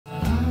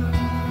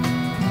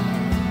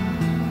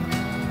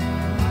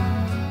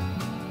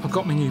I've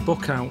got my new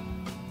book out.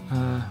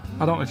 I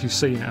don't know if you've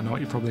seen it or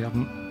not, you probably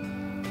haven't.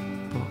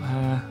 But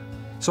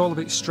it's all a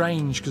bit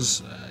strange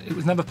because it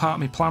was never part of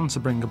my plan to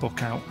bring a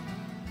book out.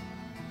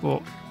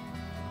 But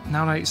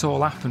now that it's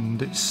all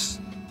happened, it's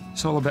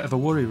all a bit of a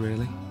worry,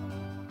 really.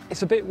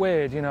 It's a bit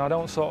weird, you know, I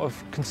don't sort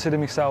of consider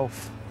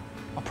myself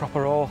a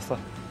proper author.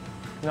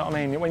 You know what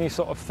I mean? When you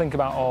sort of think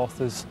about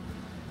authors,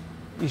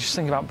 you just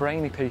think about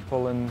brainy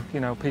people and,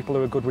 you know, people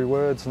who are good with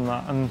words and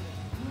that, and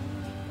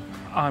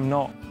I'm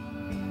not.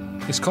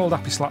 It's called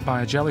Happy Slapped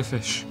by a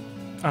Jellyfish.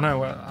 I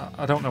know,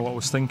 I don't know what I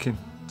was thinking,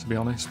 to be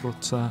honest,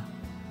 but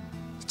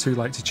it's too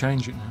late to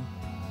change it now.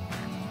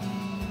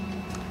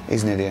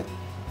 He's an idiot.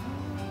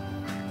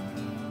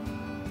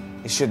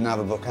 He shouldn't have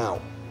a book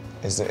out.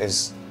 I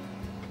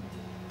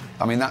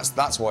mean,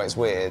 that's why it's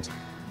weird.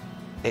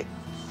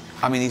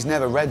 I mean, he's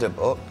never read a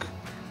book.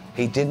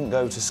 He didn't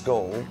go to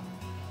school,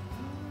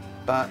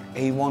 but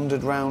he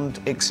wandered around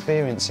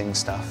experiencing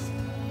stuff.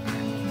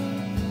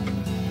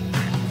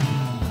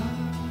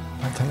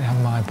 I don't think they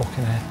have my book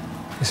in here.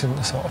 This isn't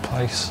the sort of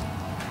place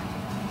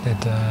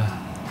they'd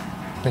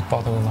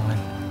bother with mine.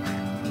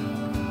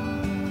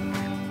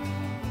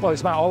 Well,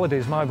 it's about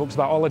holidays. My book's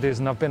about holidays,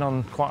 and I've been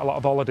on quite a lot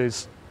of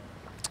holidays.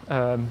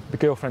 The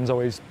girlfriend's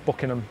always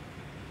booking them.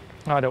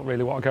 I don't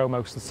really want to go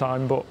most of the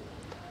time, but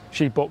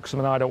she books them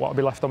and I don't want to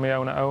be left on my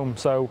own at home,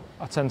 so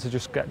I tend to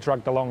just get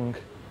dragged along.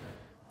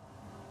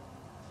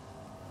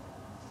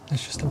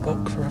 There's just a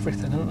book for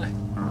everything, isn't there?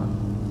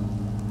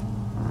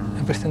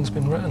 Everything's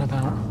been written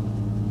about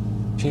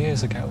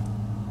years ago.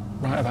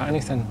 Write about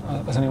anything.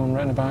 Has anyone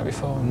written about it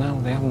before? No,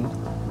 they haven't.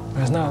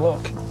 Whereas now,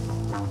 look,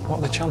 what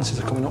are the chances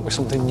of coming up with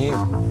something new?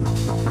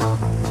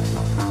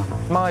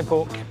 My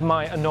book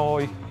might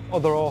annoy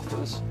other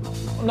authors.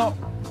 Not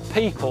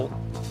people,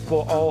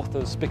 but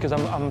authors, because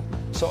I'm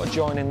sort of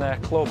joining their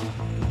club.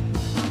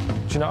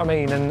 Do you know what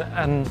I mean?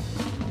 And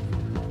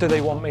do they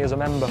want me as a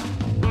member?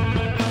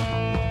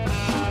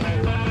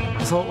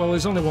 I thought, well,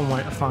 there's only one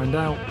way to find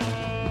out.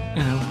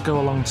 You know, go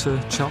along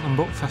to Cheltenham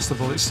Book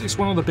Festival. It's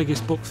one of the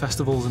biggest book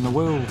festivals in the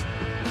world.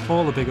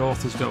 All the big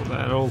authors go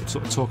there, all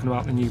sort of talking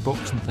about the new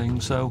books and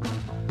things, so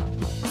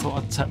I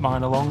thought I'd take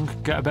mine along,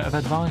 get a bit of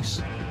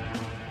advice.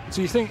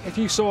 So you think if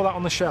you saw that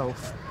on the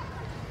shelf,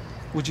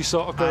 would you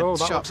sort of go, oh,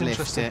 that looks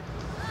interesting? It.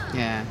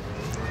 Yeah,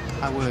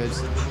 I would.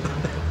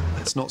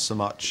 It's not so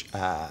much,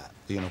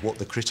 you know, what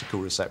the critical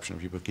reception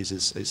of your book is.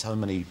 It's how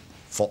many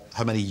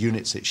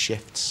units it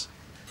shifts.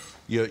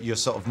 You're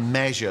sort of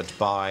measured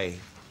by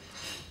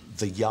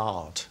the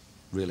yard,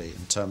 really,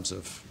 in terms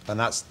of, and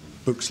that's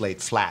books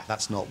laid flat.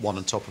 That's not one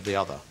on top of the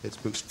other. It's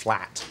books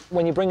flat.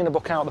 When you're bringing a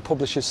book out, the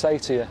publishers say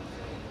to you,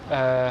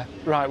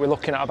 right, we're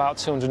looking at about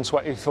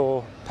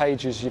 224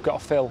 pages you've got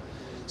to fill.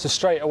 So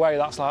straight away,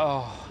 that's like,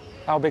 oh,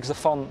 how big's the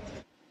font?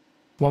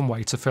 One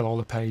way to fill all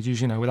the pages,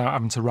 you know, without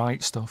having to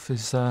write stuff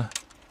is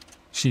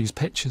just use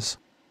pictures.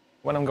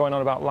 When I'm going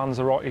on about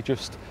Lanzarote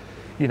just,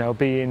 you know,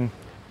 being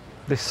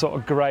this sort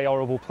of grey,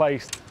 horrible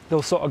place,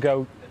 they'll sort of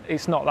go,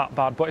 it's not that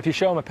bad. But if you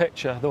show them a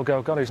picture, they'll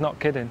go, God, he's not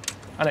kidding.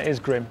 And it is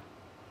grim.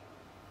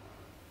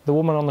 The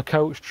woman on the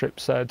coach trip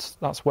said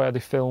that's where they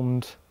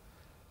filmed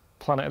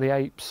Planet of the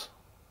Apes.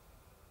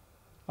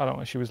 I don't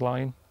know if she was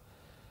lying.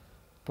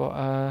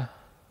 But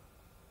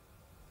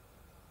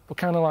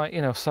kind of like,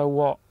 you know, so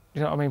what?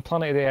 You know what I mean?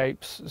 Planet of the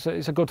Apes,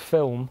 it's a good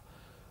film,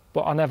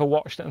 but I never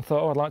watched it and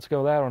thought, oh, I'd like to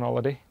go there on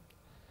holiday.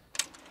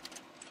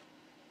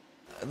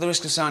 At the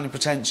risk of sounding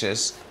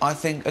pretentious, I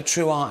think a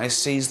true artist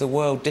sees the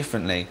world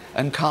differently,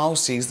 and Karl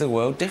sees the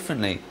world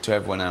differently to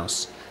everyone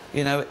else.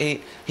 You know,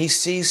 he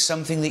sees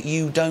something that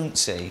you don't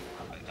see.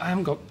 I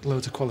haven't got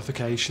loads of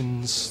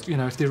qualifications. You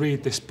know, if they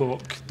read this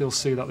book, they'll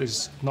see that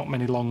there's not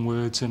many long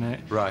words in it.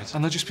 Right.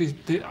 And they'll just be,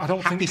 I don't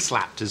think... Happy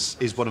slapped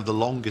is one of the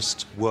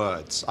longest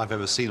words I've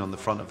ever seen on the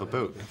front of a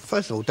book.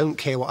 First of all, don't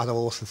care what other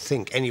authors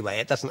think anyway.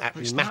 It doesn't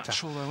actually matter.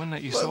 It's natural, though, isn't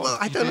it?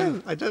 I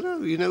don't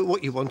know. You know,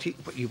 what you want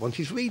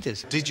is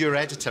readers. Did your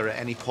editor at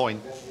any point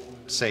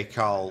say,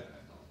 Karl,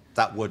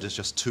 that word is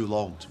just too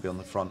long to be on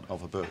the front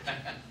of a book?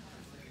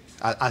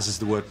 As is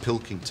the word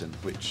Pilkington,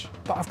 which...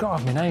 But I've got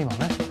to have my name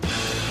on it.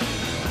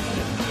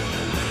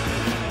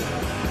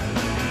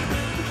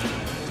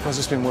 I suppose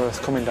it's been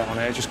worth coming down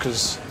here just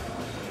because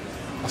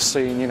I've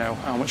seen, you know,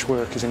 how much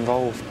work is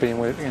involved being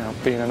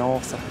an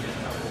author.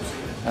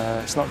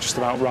 It's not just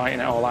about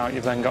writing it all out,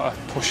 you've then got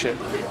to push it.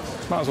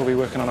 Might as well be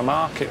working on a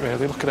market,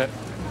 really. Look at it.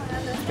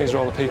 These are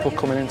all the people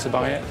coming in to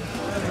buy it.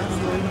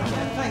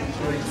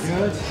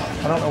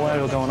 I don't know where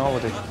he'll go on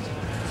holiday. You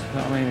know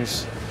what I mean?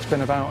 He's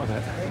been about a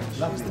bit.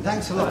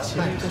 Thanks a lot.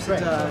 Thank you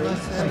very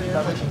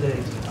much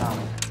indeed.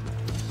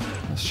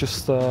 It's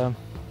just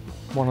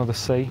one of the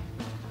sea.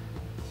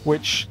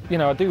 Which, you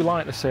know, I do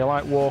like the sea, I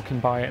like walking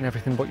by it and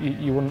everything, but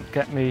you wouldn't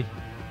get me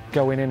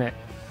going in it.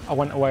 I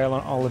went away on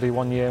holiday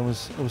one year and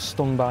was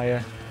stung by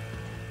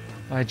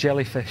a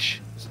jellyfish.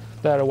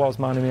 There I was,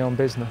 minding my own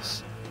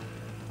business,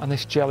 and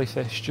this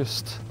jellyfish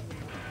just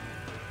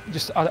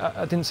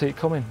I didn't see it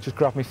coming, just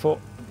grabbed my foot,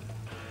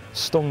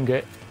 stung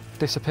it,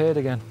 disappeared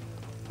again.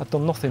 I'd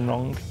done nothing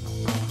wrong.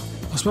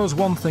 I suppose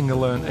one thing I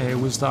learnt here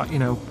was that, you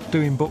know,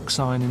 doing book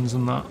signings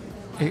and that,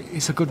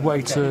 it's a good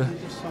way to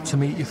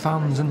meet your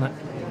fans, isn't it?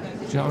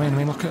 Do you know what I mean? I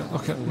mean,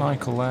 look at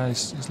Michael there,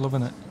 he's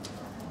loving it.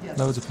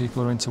 Loads of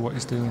people are into what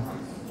he's doing.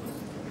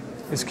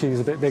 His queue's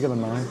a bit bigger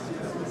than mine.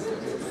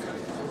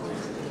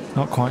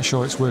 Not quite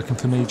sure it's working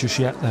for me just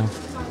yet, though.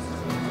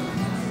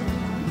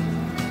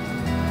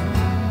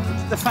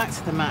 The fact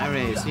of the matter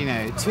is, you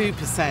know,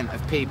 2%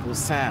 of people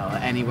sell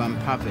at any one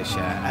publisher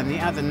and the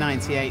other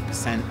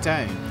 98%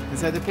 don't. And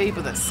so the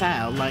people that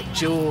sell, like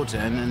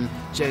Jordan and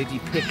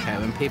Jodie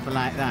Picoult and people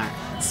like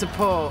that,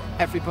 support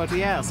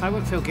everybody else. I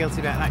wouldn't feel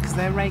guilty about that because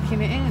they're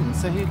raking it in,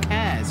 so who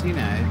cares, you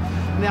know?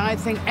 Now, I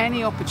think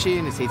any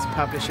opportunity to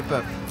publish a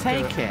book,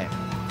 take it.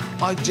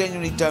 I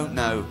genuinely don't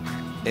know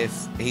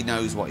if he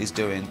knows what he's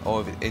doing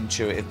or if it's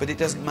intuitive, but it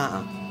doesn't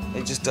matter.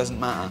 It just doesn't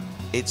matter.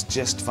 It's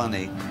just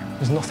funny.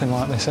 There's nothing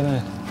like this, in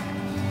here.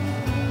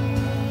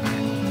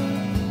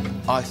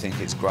 I think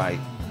it's great.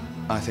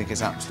 I think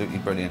it's absolutely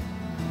brilliant.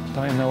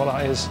 Don't even know what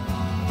that is.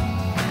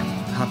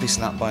 Happy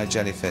Slapped by a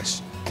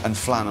Jellyfish and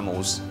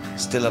Flanimals,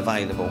 still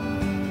available,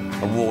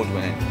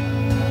 award-winning.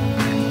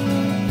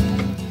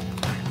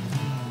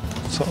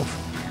 Sort of.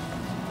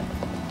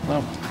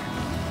 No.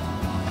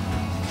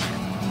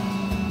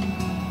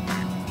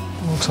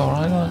 Looks all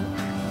right, doesn't it?